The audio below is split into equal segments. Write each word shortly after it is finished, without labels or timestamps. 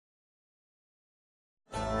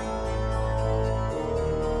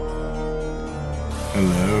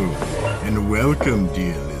Hello, and welcome,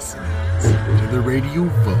 dear listeners, to the Radio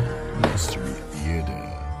Vault Mystery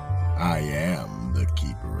Theater. I am the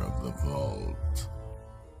Keeper of the Vault.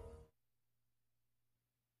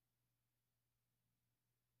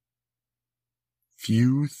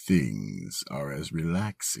 Few things are as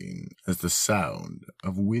relaxing as the sound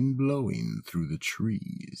of wind blowing through the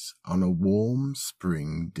trees on a warm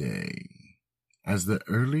spring day. As the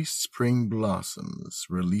early spring blossoms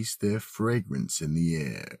release their fragrance in the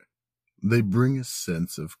air, they bring a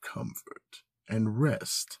sense of comfort and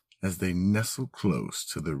rest as they nestle close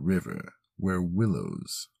to the river where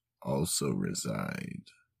willows also reside.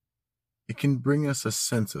 It can bring us a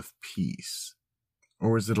sense of peace,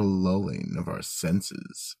 or is it a lulling of our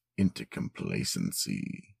senses into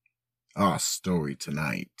complacency? Our story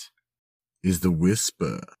tonight is The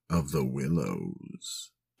Whisper of the Willows.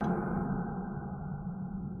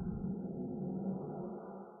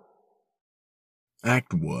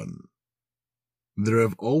 Act 1. There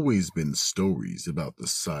have always been stories about the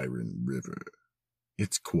Siren River,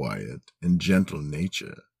 its quiet and gentle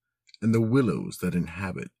nature, and the willows that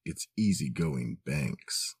inhabit its easygoing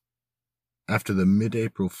banks. After the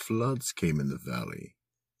mid-April floods came in the valley,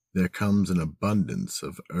 there comes an abundance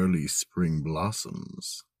of early spring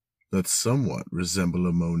blossoms that somewhat resemble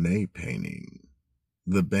a Monet painting.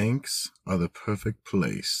 The banks are the perfect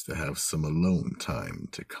place to have some alone time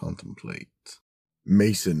to contemplate.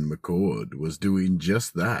 Mason McCord was doing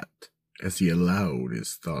just that as he allowed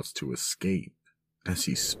his thoughts to escape as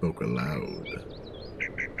he spoke aloud.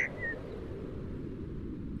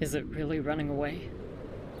 Is it really running away?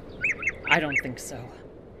 I don't think so.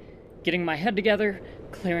 Getting my head together,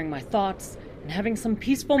 clearing my thoughts, and having some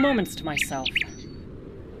peaceful moments to myself.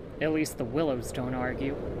 At least the willows don't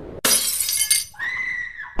argue.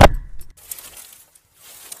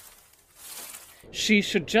 She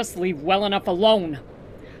should just leave well enough alone.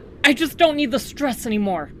 I just don't need the stress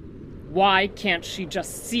anymore. Why can't she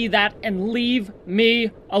just see that and leave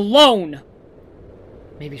me alone?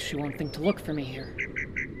 Maybe she won't think to look for me here.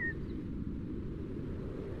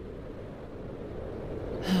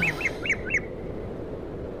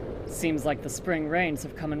 Seems like the spring rains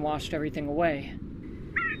have come and washed everything away.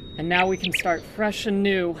 And now we can start fresh and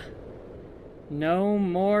new. No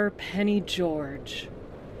more Penny George.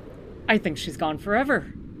 I think she's gone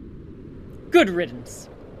forever. Good riddance.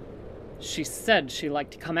 She said she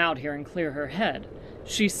liked to come out here and clear her head.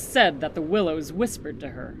 She said that the willows whispered to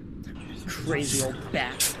her. Crazy old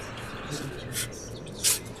bat.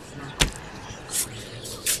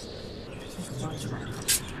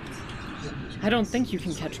 I don't think you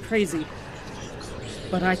can catch crazy,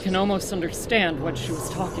 but I can almost understand what she was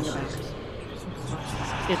talking about.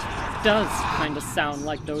 It does kind of sound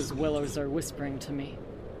like those willows are whispering to me.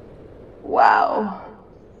 Wow,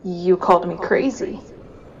 you called me crazy.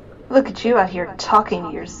 Look at you out here talking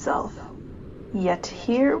to yourself. Yet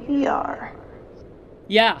here we are.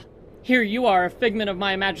 Yeah, here you are, a figment of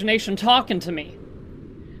my imagination talking to me.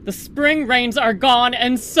 The spring rains are gone,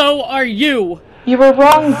 and so are you! You were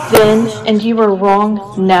wrong then, and you are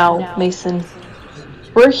wrong now, Mason.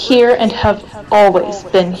 We're here and have always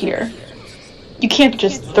been here. You can't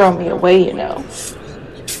just throw me away, you know.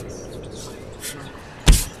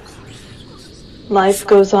 Life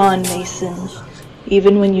goes on, Mason,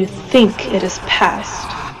 even when you think it is past.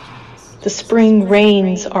 The spring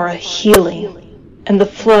rains are a healing, and the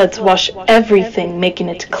floods wash everything, making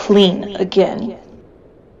it clean again.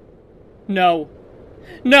 No.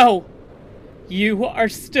 No! You are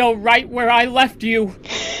still right where I left you!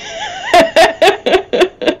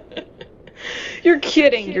 You're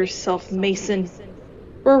kidding yourself, Mason.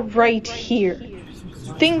 We're right here.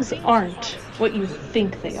 Things aren't what you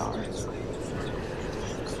think they are.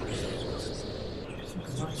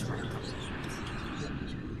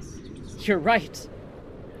 You're right.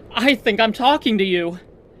 I think I'm talking to you.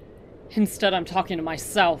 Instead, I'm talking to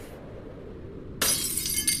myself.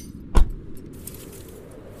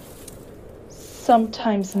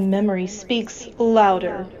 Sometimes memory speaks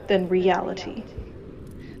louder than reality.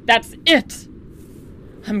 That's it!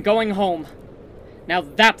 I'm going home. Now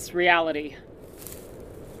that's reality.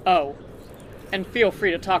 Oh, and feel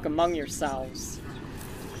free to talk among yourselves.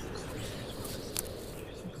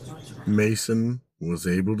 Mason was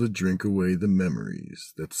able to drink away the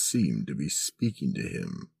memories that seemed to be speaking to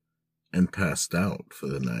him and passed out for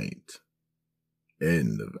the night.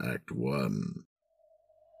 End of Act 1.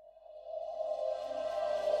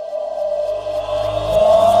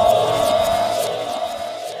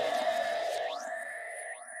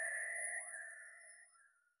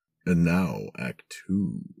 And now, Act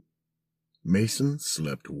 2. Mason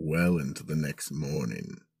slept well into the next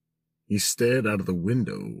morning. He stared out of the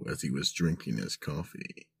window as he was drinking his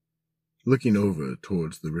coffee. Looking over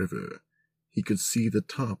towards the river, he could see the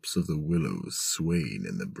tops of the willows swaying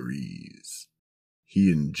in the breeze.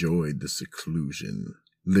 He enjoyed the seclusion,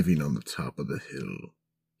 living on the top of the hill.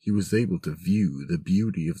 He was able to view the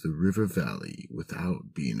beauty of the river valley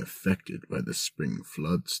without being affected by the spring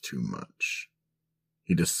floods too much.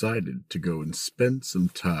 He decided to go and spend some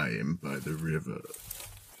time by the river.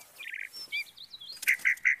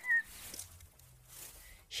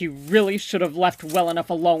 He really should have left well enough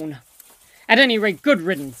alone. At any rate, good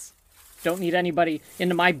riddance. Don't need anybody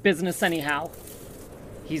into my business anyhow.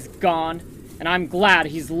 He's gone, and I'm glad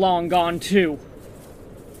he's long gone too.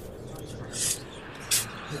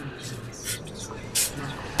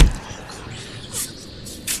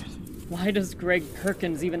 Why does Greg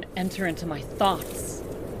Perkins even enter into my thoughts?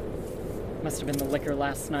 Must have been the liquor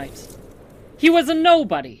last night. He was a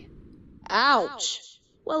nobody. Ouch.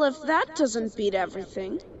 Well, if that doesn't beat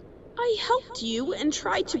everything, I helped you and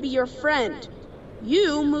tried to be your friend.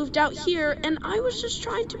 You moved out here, and I was just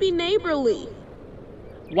trying to be neighborly.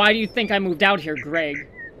 Why do you think I moved out here, Greg?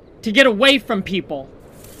 To get away from people.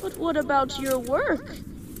 But what about your work?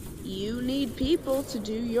 You need people to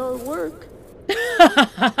do your work.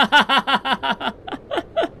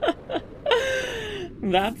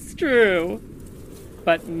 That's true.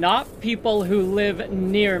 But not people who live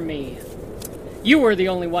near me. You were the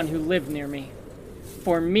only one who lived near me.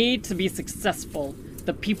 For me to be successful,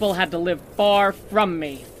 the people had to live far from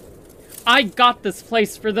me. I got this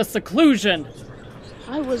place for the seclusion.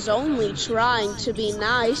 I was only trying to be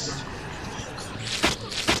nice.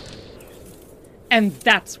 And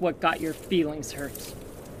that's what got your feelings hurt.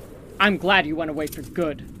 I'm glad you went away for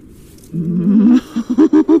good.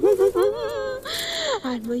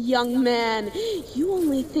 I'm a young man. You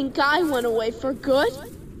only think I went away for good?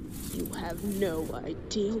 You have no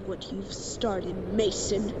idea what you've started,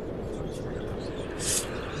 Mason.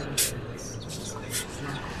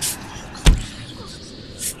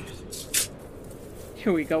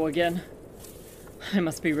 Here we go again. I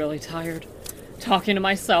must be really tired. Talking to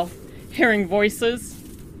myself, hearing voices.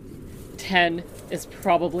 10 is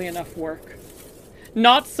probably enough work.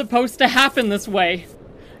 Not supposed to happen this way.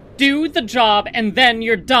 Do the job and then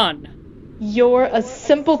you're done. You're a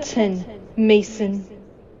simpleton, Mason.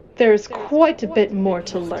 There's quite a bit more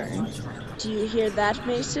to learn. Do you hear that,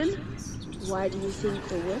 Mason? Why do you think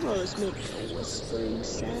the willows make a whispering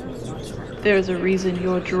sound? There's a reason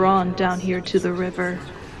you're drawn down here to the river.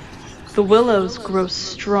 The willows grow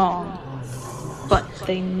strong, but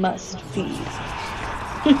they must feed.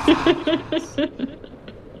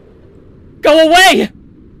 Go away!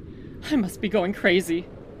 I must be going crazy.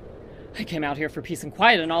 I came out here for peace and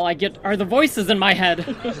quiet, and all I get are the voices in my head.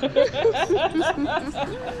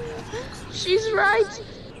 She's right.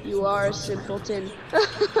 You are a simpleton.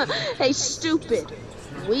 Hey, stupid.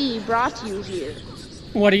 We brought you here.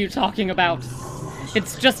 What are you talking about?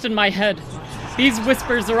 It's just in my head. These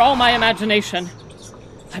whispers are all my imagination.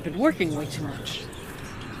 I've been working way too much.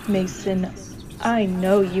 Mason, I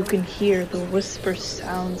know you can hear the whisper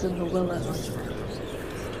sounds in the willows.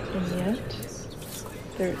 And yet,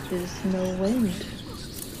 there is no wind.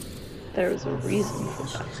 There is a reason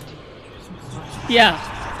for that.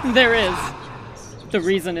 Yeah, there is. The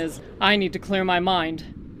reason is I need to clear my mind.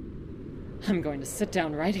 I'm going to sit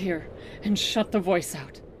down right here and shut the voice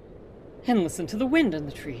out and listen to the wind in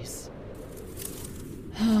the trees.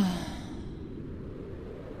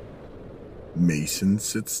 Mason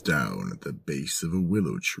sits down at the base of a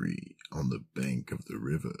willow tree on the bank of the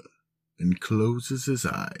river and closes his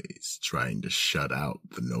eyes, trying to shut out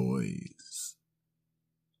the noise.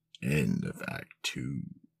 End of Act 2.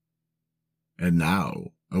 And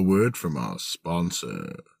now, a word from our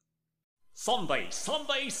sponsor. Sunday,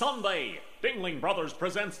 Sunday, Sunday! Dingling Brothers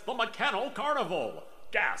presents the Meccano Carnival.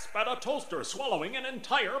 Gasp at a toaster swallowing an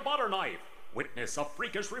entire butter knife. Witness a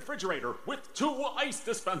freakish refrigerator with 2 ice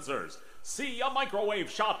dispensers. See a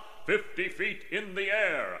microwave shot 50 feet in the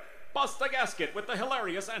air. Bust a gasket with the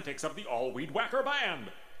hilarious antics of the All Weed Whacker Band.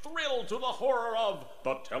 Thrill to the horror of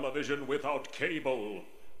the television without cable.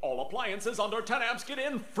 All appliances under 10 amps get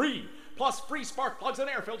in free. Plus free spark plugs and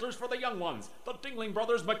air filters for the young ones. The Dingling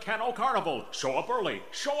Brothers Meccano Carnival. Show up early,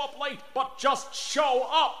 show up late, but just show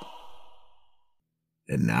up!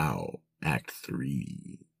 And now, Act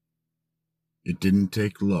 3. It didn't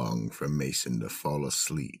take long for Mason to fall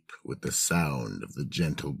asleep with the sound of the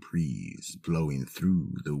gentle breeze blowing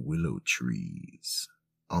through the willow trees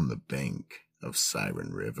on the bank of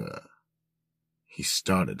Siren River. He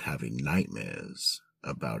started having nightmares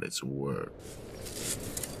about its work.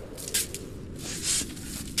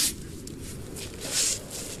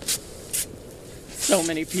 So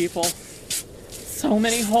many people. So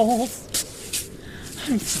many holes.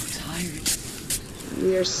 I'm so tired.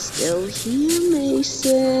 We're still here,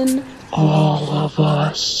 Mason. All of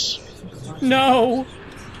us. No!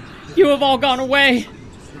 You have all gone away.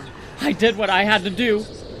 I did what I had to do.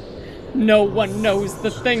 No one knows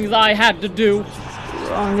the things I had to do.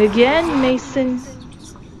 Wrong again, Mason.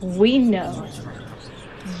 We know.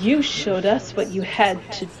 You showed us what you had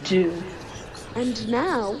to do. And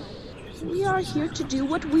now, we are here to do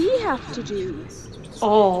what we have to do.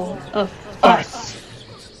 All of us.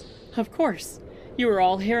 Of course. You were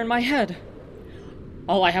all here in my head.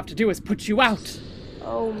 All I have to do is put you out.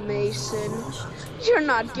 Oh, Mason, you're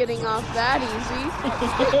not getting off that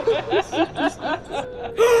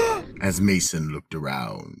easy. As Mason looked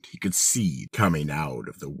around, he could see coming out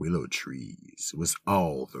of the willow trees was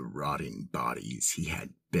all the rotting bodies he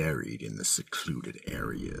had buried in the secluded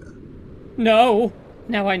area. No!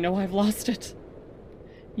 Now I know I've lost it.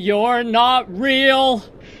 You're not real!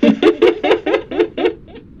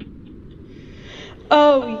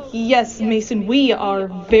 Oh, yes, Mason, we are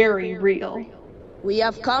very real. We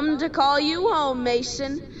have come to call you home,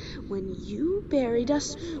 Mason. When you buried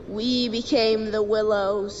us, we became the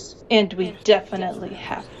Willows. And we definitely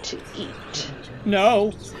have to eat.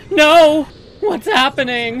 No! No! What's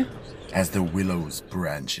happening? As the willow's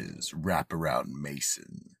branches wrap around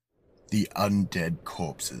Mason, the undead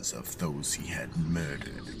corpses of those he had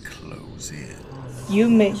murdered close in. You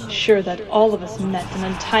made sure that all of us met an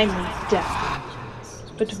untimely death.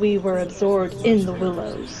 But we were absorbed in the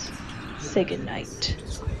willows. Say goodnight.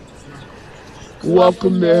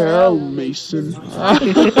 Welcome to hell, Mason.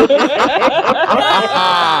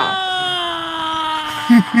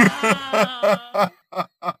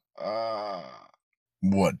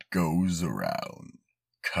 What goes around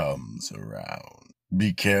comes around.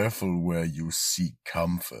 Be careful where you seek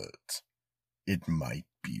comfort. It might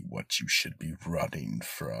be what you should be running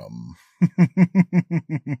from.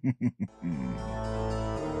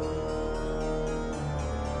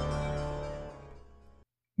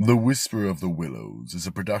 The Whisper of the Willows is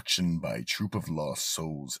a production by Troop of Lost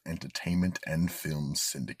Souls Entertainment and Film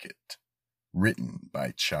Syndicate. Written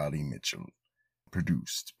by Charlie Mitchell.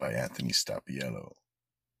 Produced by Anthony Stapiello.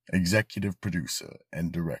 Executive producer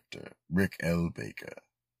and director Rick L. Baker.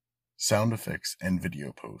 Sound effects and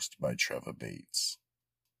video post by Trevor Bates.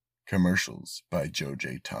 Commercials by Joe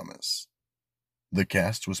J. Thomas. The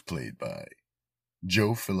cast was played by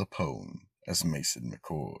Joe Philippone as Mason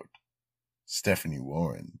McCord, Stephanie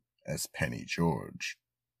Warren as Penny George,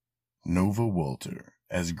 Nova Walter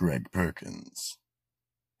as Greg Perkins,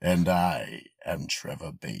 and I am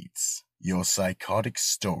Trevor Bates, your psychotic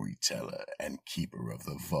storyteller and keeper of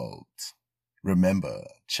the vault. Remember,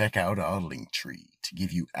 check out our link tree to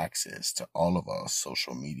give you access to all of our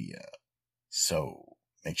social media. So,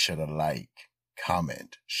 make sure to like,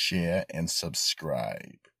 comment, share, and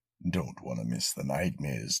subscribe. Don't want to miss the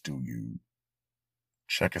nightmares, do you?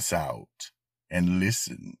 Check us out and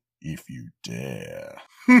listen if you dare.